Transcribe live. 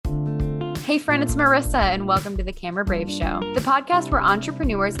Hey friend, it's Marissa and welcome to the Camera Brave Show, the podcast where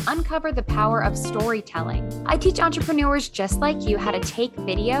entrepreneurs uncover the power of storytelling. I teach entrepreneurs just like you how to take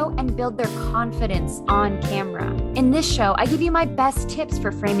video and build their confidence on camera. In this show, I give you my best tips for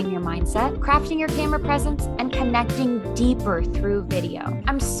framing your mindset, crafting your camera presence, and connecting deeper through video.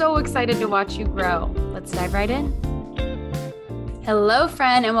 I'm so excited to watch you grow. Let's dive right in. Hello,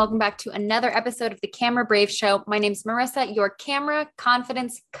 friend, and welcome back to another episode of the Camera Brave Show. My name's Marissa, your camera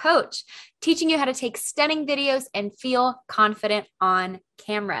confidence coach, teaching you how to take stunning videos and feel confident on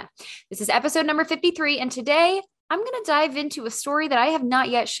camera. This is episode number 53, and today I'm going to dive into a story that I have not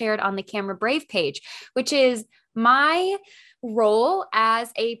yet shared on the Camera Brave page, which is my role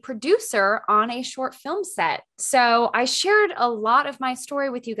as a producer on a short film set. So I shared a lot of my story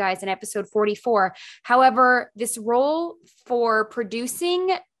with you guys in episode 44. However, this role for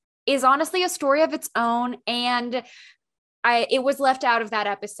producing is honestly a story of its own. And it was left out of that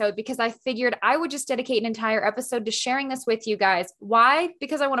episode because I figured I would just dedicate an entire episode to sharing this with you guys. Why?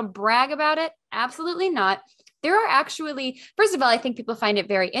 Because I want to brag about it? Absolutely not. There are actually, first of all, I think people find it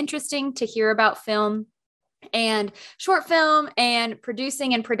very interesting to hear about film and short film and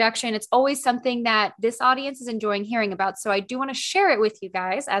producing and production. It's always something that this audience is enjoying hearing about. So I do want to share it with you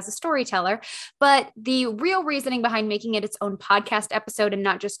guys as a storyteller, but the real reasoning behind making it its own podcast episode and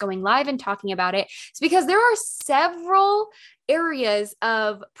not just going live and talking about it is because there are several areas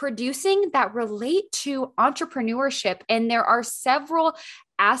of producing that relate to entrepreneurship. And there are several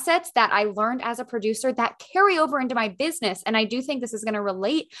assets that I learned as a producer that carry over into my business. And I do think this is going to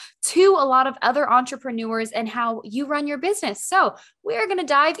relate to a lot of other entrepreneurs and how you run your business. So we are going to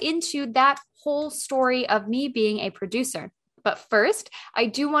dive into that whole story of me being a producer. But first, I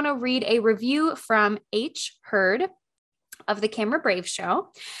do want to read a review from H. Hurd of the Camera Brave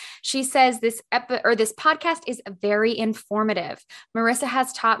Show. She says this podcast is very informative. Marissa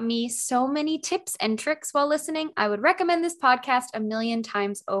has taught me so many tips and tricks while listening. I would recommend this podcast a million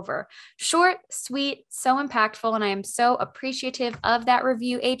times over. Short, sweet, so impactful, and I am so appreciative of that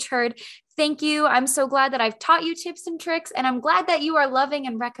review, H. Hurd. Thank you. I'm so glad that I've taught you tips and tricks, and I'm glad that you are loving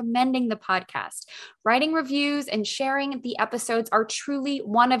and recommending the podcast. Writing reviews and sharing the episodes are truly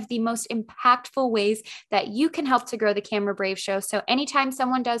one of the most impactful ways that you can help to grow the Camera Brave Show. So anytime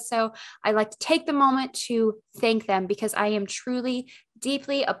someone does so, I like to take the moment to thank them because I am truly,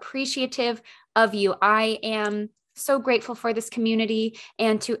 deeply appreciative of you. I am so grateful for this community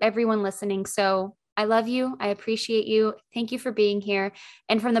and to everyone listening. So I love you. I appreciate you. Thank you for being here.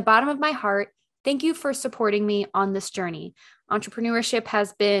 And from the bottom of my heart, thank you for supporting me on this journey. Entrepreneurship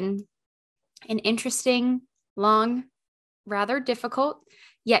has been an interesting, long, rather difficult,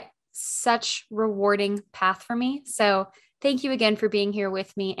 yet such rewarding path for me. So thank you again for being here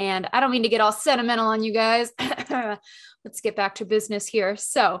with me. And I don't mean to get all sentimental on you guys. Let's get back to business here.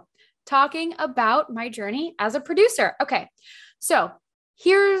 So talking about my journey as a producer. Okay. So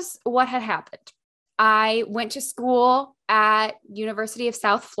here's what had happened. I went to school at University of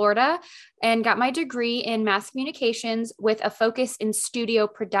South Florida and got my degree in mass communications with a focus in studio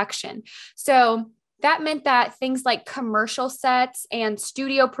production. So that meant that things like commercial sets and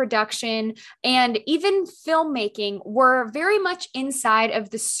studio production and even filmmaking were very much inside of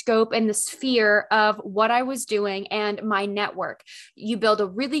the scope and the sphere of what I was doing and my network. You build a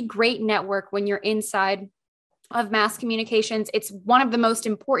really great network when you're inside of mass communications. It's one of the most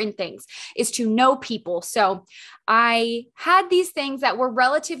important things is to know people. So I had these things that were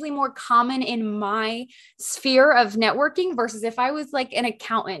relatively more common in my sphere of networking versus if I was like an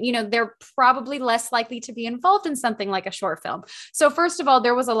accountant, they're probably less likely to be involved in something like a short film. So first of all,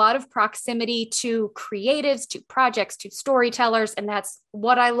 there was a lot of proximity to creatives, to projects, to storytellers. And that's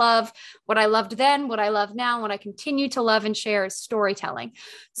what I love, what I loved then, what I love now, what I continue to love and share is storytelling.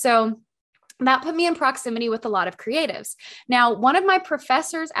 So that put me in proximity with a lot of creatives. Now, one of my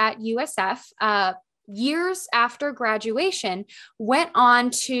professors at USF, years after graduation, went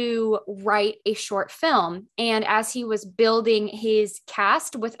on to write a short film. And as he was building his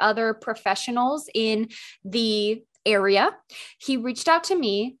cast with other professionals in the area, he reached out to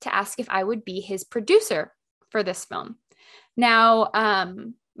me to ask if I would be his producer for this film. Now,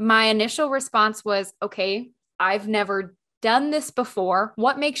 my initial response was, okay, I've never done this before.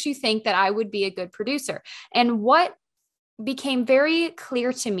 What makes you think that I would be a good producer? And what became very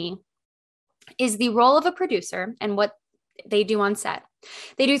clear to me is the role of a producer and what they do on set.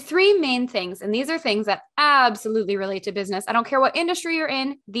 They do three main things, and these are things that absolutely relate to business. I don't care what industry you're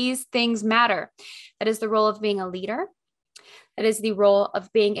in, these things matter. That is the role of being a leader. That is the role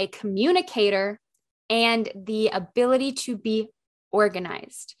of being a communicator and the ability to be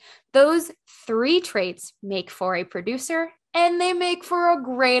organized. Those three traits make for a producer and they make for a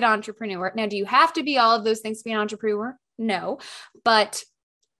great entrepreneur. Now, do you have to be all of those things to be an entrepreneur? No, but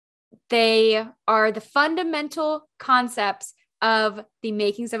they are the fundamental concepts of the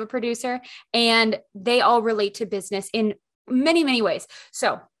makings of a producer, and they all relate to business in many, many ways.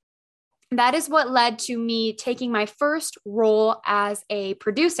 So that is what led to me taking my first role as a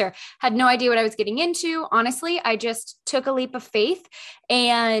producer. Had no idea what I was getting into. Honestly, I just took a leap of faith.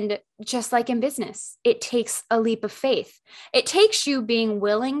 And just like in business, it takes a leap of faith. It takes you being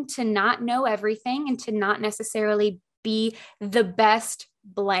willing to not know everything and to not necessarily be the best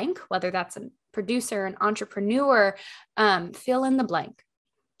blank, whether that's a producer, an entrepreneur, fill in the blank.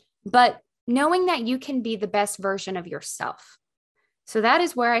 But knowing that you can be the best version of yourself. So that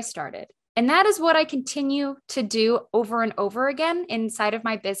is where I started. And that is what I continue to do over and over again inside of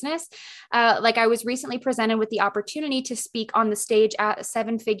my business. Like I was recently presented with the opportunity to speak on the stage at a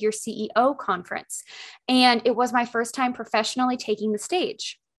 7-figure CEO conference. And it was my first time professionally taking the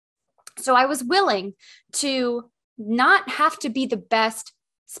stage. So I was willing to not have to be the best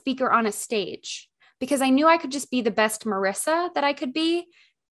speaker on a stage because I knew I could just be the best Marissa that I could be.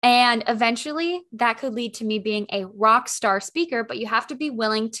 And eventually that could lead to me being a rock star speaker, but you have to be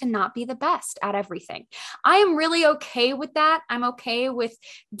willing to not be the best at everything. I am really okay with that. I'm okay with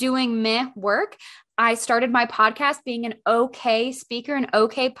doing meh work. I started my podcast being an okay speaker, an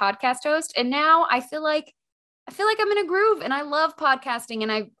okay podcast host. And now I feel like I'm in a groove and I love podcasting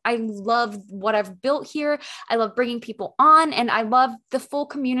and I love what I've built here. I love bringing people on and I love the full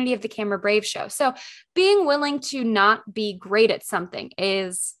community of the Camera Brave show. So being willing to not be great at something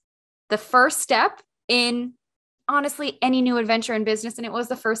is the first step in honestly any new adventure in business. And it was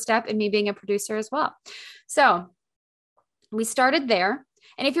the first step in me being a producer as well. So we started there.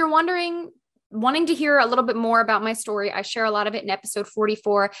 And if you're wanting to hear a little bit more about my story, I share a lot of it in episode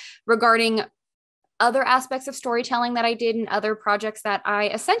 44 regarding other aspects of storytelling that I did and other projects that I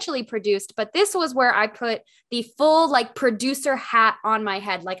essentially produced. But this was where I put the full like producer hat on my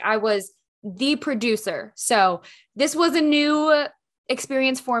head. Like I was the producer. So this was a new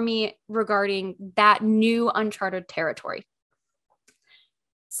experience for me regarding that new uncharted territory.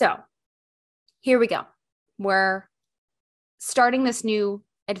 So here we go. We're starting this new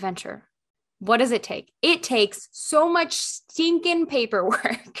adventure. What does it take? It takes so much stinking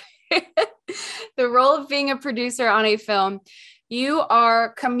paperwork. The role of being a producer on a film, you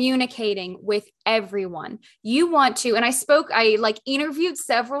are communicating with everyone. You want to, and I interviewed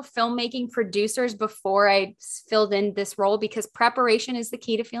several filmmaking producers before I filled in this role because preparation is the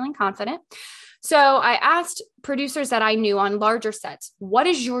key to feeling confident. So I asked producers that I knew on larger sets, what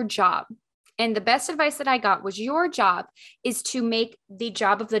is your job? And the best advice that I got was your job is to make the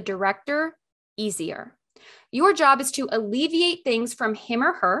job of the director easier. Your job is to alleviate things from him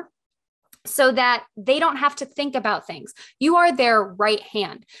or her so that they don't have to think about things. You are their right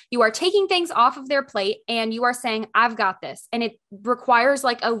hand. You are taking things off of their plate and you are saying, I've got this. And it requires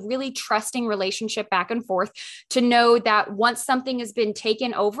like a really trusting relationship back and forth to know that once something has been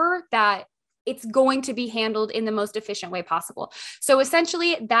taken over, that it's going to be handled in the most efficient way possible. So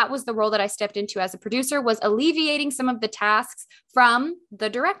essentially that was the role that I stepped into as a producer, was alleviating some of the tasks from the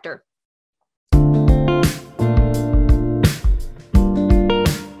director.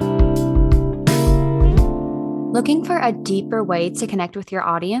 Looking for a deeper way to connect with your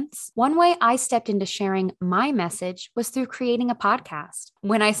audience? One way I stepped into sharing my message was through creating a podcast.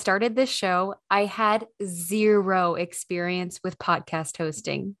 When I started this show, I had zero experience with podcast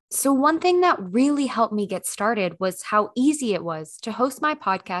hosting. So one thing that really helped me get started was how easy it was to host my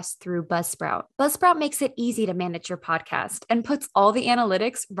podcast through Buzzsprout. Buzzsprout makes it easy to manage your podcast and puts all the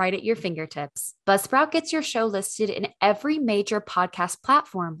analytics right at your fingertips. Buzzsprout gets your show listed in every major podcast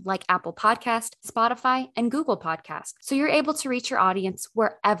platform like Apple Podcast, Spotify, and Google Podcast, so you're able to reach your audience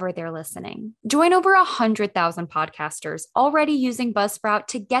wherever they're listening. Join over 100,000 podcasters already using Buzzsprout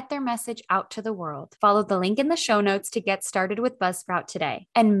to get their message out to the world. Follow the link in the show notes to get started with Buzzsprout today.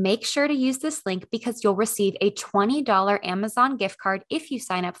 And make sure to use this link because you'll receive a $20 Amazon gift card if you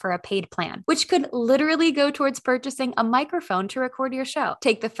sign up for a paid plan, which could literally go towards purchasing a microphone to record your show.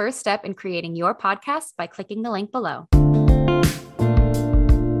 Take the first step in creating your podcast by clicking the link below.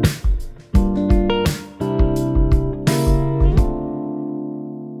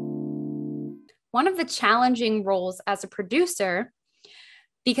 One of the challenging roles as a producer,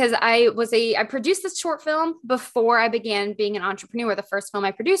 because I produced this short film before I began being an entrepreneur. The first film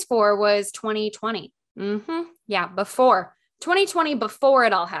I produced for was 2020. Before 2020, before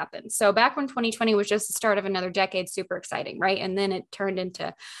it all happened. So back when 2020 was just the start of another decade, super exciting, right? And then it turned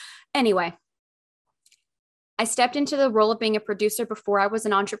into, anyway, I stepped into the role of being a producer before I was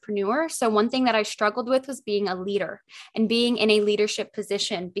an entrepreneur. So one thing that I struggled with was being a leader and being in a leadership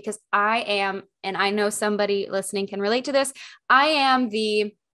position, because I am, and I know somebody listening can relate to this, I am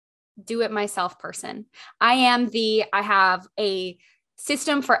the do it myself person. I have a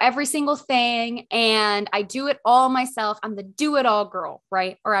system for every single thing and I do it all myself. I'm the do it all girl,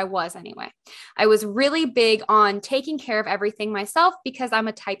 right? Or I was anyway. I was really big on taking care of everything myself because I'm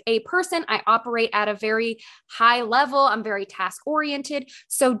a type A person. I operate at a very high level. I'm very task oriented.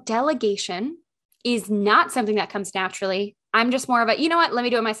 So delegation is not something that comes naturally. I'm just more of a, you know what, let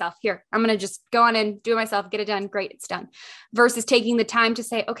me do it myself. Here, I'm going to just go on and do it myself, get it done. Great, it's done. Versus taking the time to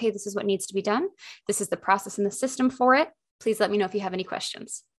say, okay, this is what needs to be done. This is the process and the system for it. Please let me know if you have any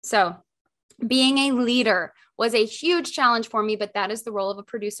questions. So being a leader was a huge challenge for me, but that is the role of a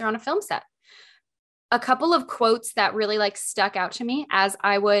producer on a film set. A couple of quotes that really stuck out to me as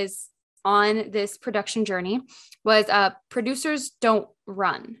I was on this production journey was producers don't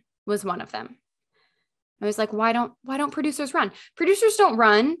run was one of them. I was like, why don't producers run? Producers don't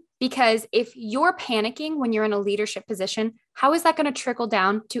run because if you're panicking when you're in a leadership position, how is that going to trickle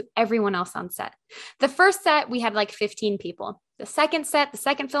down to everyone else on set? The first set, we had 15 people. The second set, the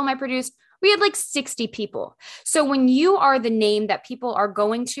second film I produced, we had 60 people. So when you are the name that people are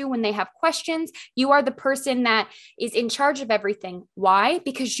going to when they have questions, you are the person that is in charge of everything. Why?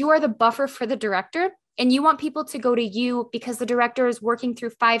 Because you are the buffer for the director. And you want people to go to you because the director is working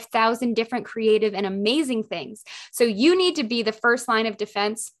through 5,000 different creative and amazing things. So you need to be the first line of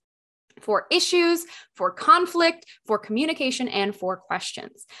defense for issues, for conflict, for communication, and for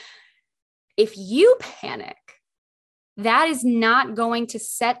questions. If you panic, that is not going to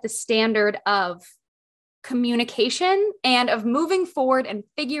set the standard of communication and of moving forward and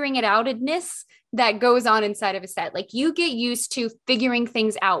figuring it outedness that goes on inside of a set. You get used to figuring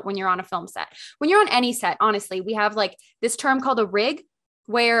things out when you're on a film set. When you're on any set, honestly, we have this term called a rig,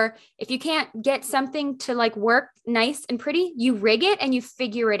 where if you can't get something to work nice and pretty, you rig it and you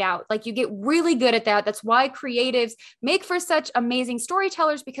figure it out. You get really good at that. That's why creatives make for such amazing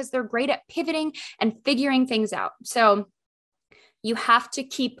storytellers, because they're great at pivoting and figuring things out. So you have to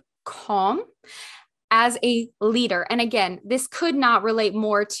keep calm as a leader. And again, this could not relate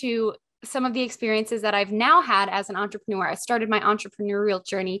more to some of the experiences that I've now had as an entrepreneur. I started my entrepreneurial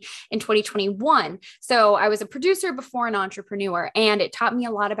journey in 2021. So I was a producer before an entrepreneur, and it taught me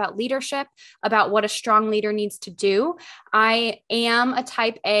a lot about leadership, about what a strong leader needs to do. I am a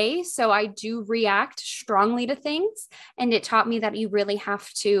type A, so I do react strongly to things. And it taught me that you really have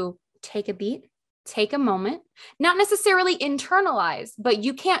to take a beat, take a moment, not necessarily internalize, but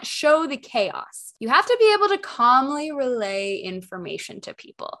you can't show the chaos. You have to be able to calmly relay information to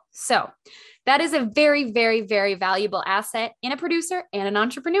people. So that is a very, very, very valuable asset in a producer and an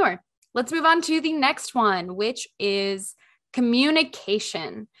entrepreneur. Let's move on to the next one, which is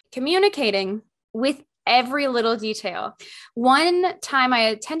communication. Communicating with every little detail. One time I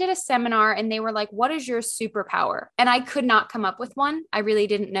attended a seminar and they were like, what is your superpower? And I could not come up with one. I really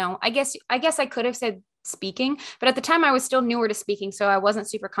didn't know. I guess I could have said speaking, but at the time I was still newer to speaking, so I wasn't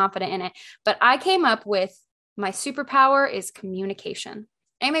super confident in it. But I came up with my superpower is communication.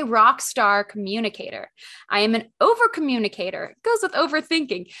 I'm a rock star communicator. I am an over communicator. It goes with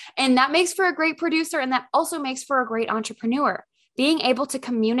overthinking. And that makes for a great producer. And that also makes for a great entrepreneur. Being able to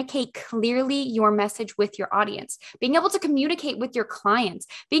communicate clearly your message with your audience, being able to communicate with your clients,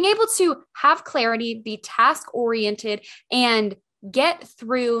 being able to have clarity, be task oriented, and get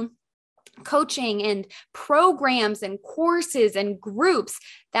through coaching and programs and courses and groups,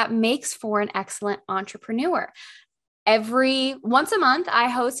 that makes for an excellent entrepreneur. Once a month, I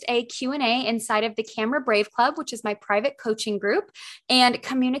host a Q&A inside of the Camera Brave Club, which is my private coaching group. And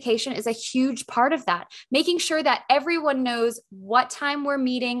communication is a huge part of that. Making sure that everyone knows what time we're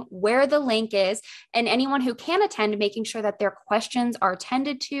meeting, where the link is, and anyone who can attend, making sure that their questions are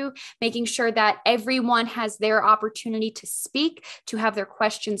attended to, making sure that everyone has their opportunity to speak, to have their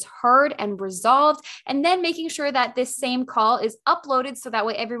questions heard and resolved, and then making sure that this same call is uploaded so that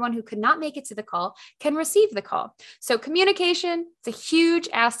way everyone who could not make it to the call can receive the call. So communication is a huge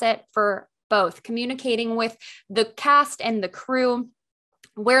asset for both communicating with the cast and the crew,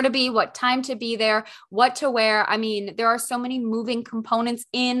 where to be, what time to be there, what to wear. I mean, there are so many moving components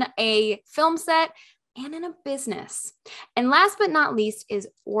in a film set and in a business. And last but not least is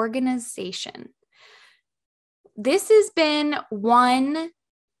organization. This has been one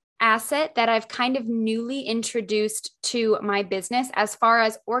asset that I've kind of newly introduced to my business as far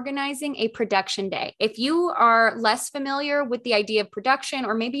as organizing a production day. If you are less familiar with the idea of production,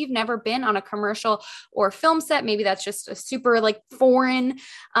 or maybe you've never been on a commercial or film set, maybe that's just a super foreign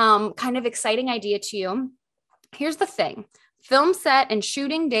kind of exciting idea to you. Here's the thing. Film set and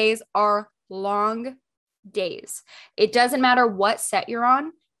shooting days are long days. It doesn't matter what set you're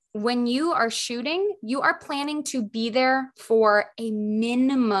on. When you are shooting, you are planning to be there for a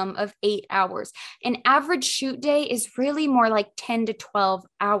minimum of 8 hours. An average shoot day is really more like 10 to 12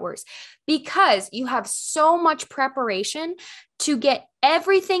 hours because you have so much preparation to get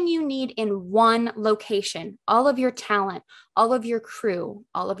everything you need in one location. All of your talent, all of your crew,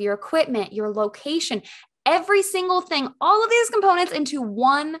 all of your equipment, your location, every single thing, all of these components into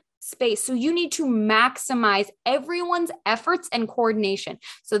one space. So you need to maximize everyone's efforts and coordination.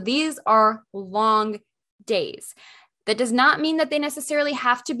 So these are long days. That does not mean that they necessarily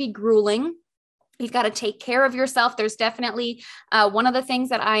have to be grueling. You've got to take care of yourself. There's definitely one of the things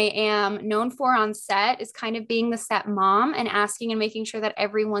that I am known for on set is kind of being the set mom and asking and making sure that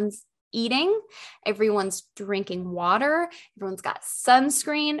everyone's eating, everyone's drinking water, everyone's got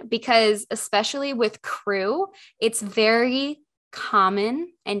sunscreen, because especially with crew, it's very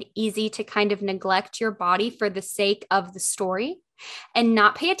common and easy to kind of neglect your body for the sake of the story and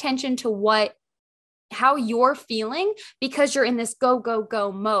not pay attention to how you're feeling because you're in this go, go,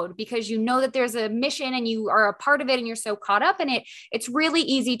 go mode, because you know that there's a mission and you are a part of it and you're so caught up in it. It's really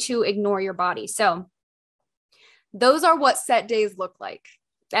easy to ignore your body. So those are what set days look like.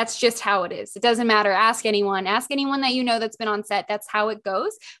 That's just how it is. It doesn't matter. Ask anyone that you know that's been on set. That's how it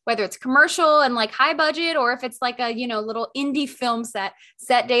goes, whether it's commercial and like high budget, or if it's like a, little indie film set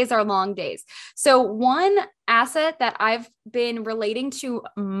days are long days. So one asset that I've been relating to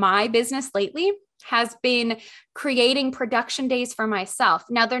my business lately has been creating production days for myself.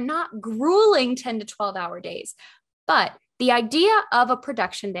 Now they're not grueling 10 to 12 hour days, but the idea of a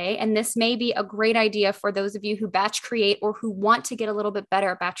production day, and this may be a great idea for those of you who batch create or who want to get a little bit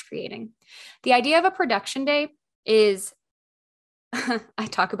better at batch creating. The idea of a production day is, I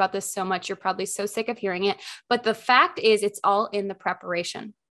talk about this so much, you're probably so sick of hearing it, but the fact is it's all in the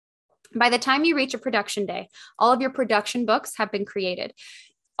preparation. By the time you reach a production day, all of your production books have been created.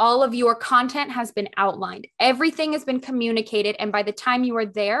 All of your content has been outlined. Everything has been communicated. And by the time you are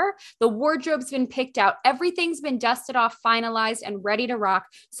there, the wardrobe's been picked out. Everything's been dusted off, finalized, and ready to rock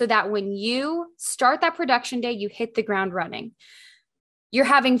so that when you start that production day, you hit the ground running. You're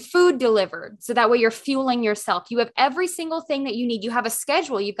having food delivered so that way you're fueling yourself. You have every single thing that you need. You have a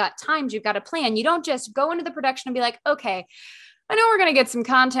schedule. You've got times. You've got a plan. You don't just go into the production and be like, okay, I know we're going to get some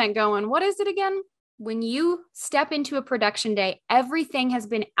content going. What is it again? When you step into a production day, everything has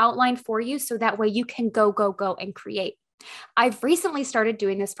been outlined for you so that way you can go, go, go and create. I've recently started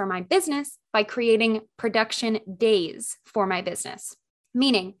doing this for my business by creating production days for my business,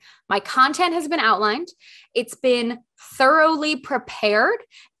 meaning my content has been outlined, it's been thoroughly prepared,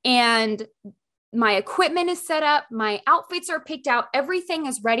 and my equipment is set up, my outfits are picked out, everything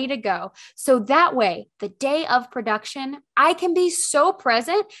is ready to go. So that way, the day of production, I can be so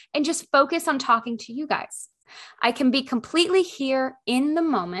present and just focus on talking to you guys. I can be completely here in the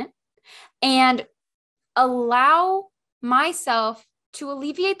moment and allow myself to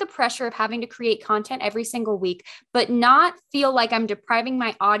alleviate the pressure of having to create content every single week, but not feel like I'm depriving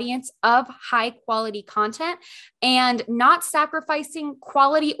my audience of high quality content and not sacrificing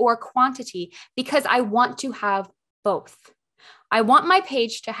quality or quantity, because I want to have both. I want my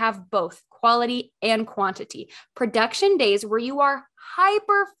page to have both quality and quantity. Production days where you are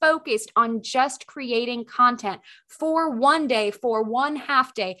hyper focused on just creating content for one day, for one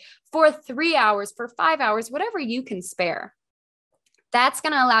half day, for 3 hours, for 5 hours, whatever you can spare. That's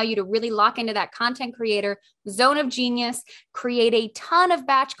going to allow you to really lock into that content creator zone of genius, create a ton of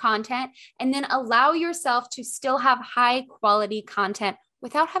batch content, and then allow yourself to still have high quality content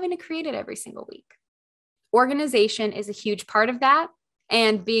without having to create it every single week. Organization is a huge part of that.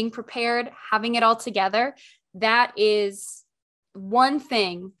 And being prepared, having it all together, that is one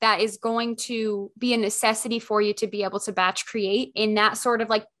thing that is going to be a necessity for you to be able to batch create in that sort of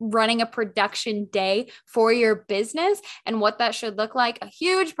like running a production day for your business. And what that should look like, a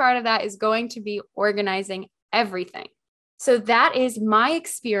huge part of that is going to be organizing everything. So that is my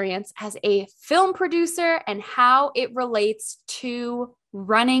experience as a film producer and how it relates to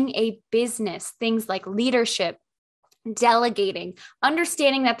running a business, things like leadership, delegating,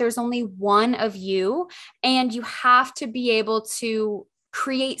 understanding that there's only one of you and you have to be able to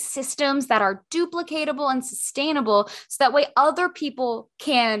create systems that are duplicatable and sustainable so that way other people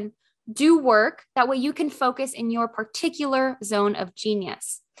can do work. That way you can focus in your particular zone of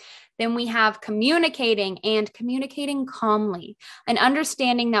genius. Then we have communicating and communicating calmly, and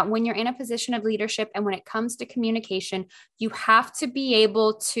understanding that when you're in a position of leadership and when it comes to communication, you have to be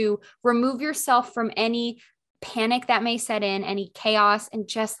able to remove yourself from any panic that may set in, any chaos. And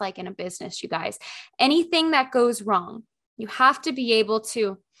just like in a business, you guys, anything that goes wrong, you have to be able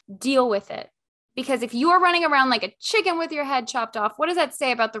to deal with it. Because if you are running around like a chicken with your head chopped off, what does that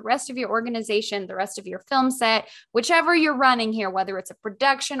say about the rest of your organization, the rest of your film set, whichever you're running here, whether it's a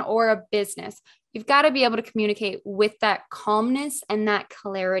production or a business? You've got to be able to communicate with that calmness and that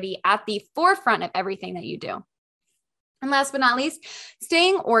clarity at the forefront of everything that you do. And last but not least,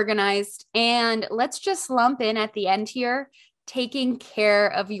 staying organized. And let's just lump in at the end here, taking care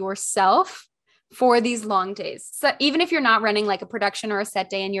of yourself for these long days. So even if you're not running like a production or a set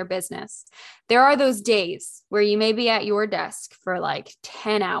day in your business, there are those days where you may be at your desk for like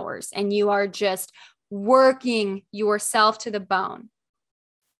 10 hours and you are just working yourself to the bone.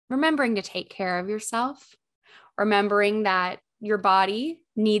 Remembering to take care of yourself, remembering that your body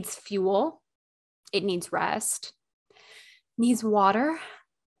needs fuel, it needs rest, needs water,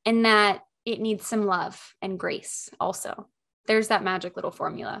 and that it needs some love and grace also. There's that magic little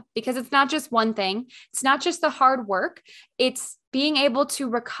formula, because it's not just one thing. It's not just the hard work. It's being able to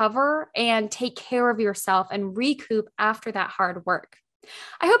recover and take care of yourself and recoup after that hard work.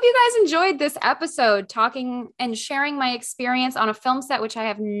 I hope you guys enjoyed this episode, talking and sharing my experience on a film set, which I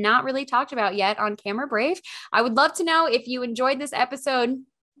have not really talked about yet on Camera Brave. I would love to know if you enjoyed this episode.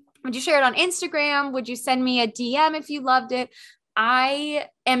 Would you share it on Instagram? Would you send me a DM if you loved it? I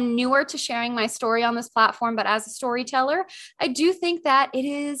am newer to sharing my story on this platform, but as a storyteller, I do think that it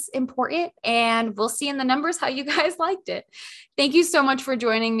is important, and we'll see in the numbers how you guys liked it. Thank you so much for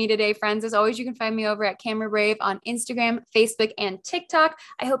joining me today, friends. As always, you can find me over at Camera Brave on Instagram, Facebook, and TikTok.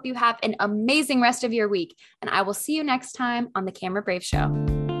 I hope you have an amazing rest of your week, and I will see you next time on the Camera Brave Show.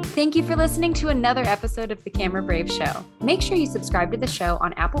 Thank you for listening to another episode of the Camera Brave Show. Make sure you subscribe to the show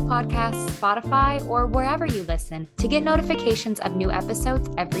on Apple Podcasts, Spotify, or wherever you listen to get notifications of new episodes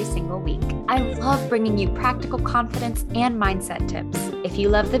every single week. I love bringing you practical confidence and mindset tips. If you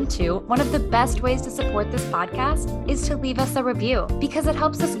love them too, one of the best ways to support this podcast is to leave us a review, because it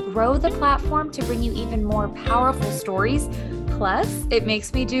helps us grow the platform to bring you even more powerful stories. Plus, it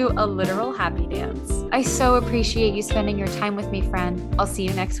makes me do a literal happy dance. I so appreciate you spending your time with me, friend. I'll see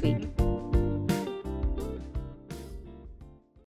you next week.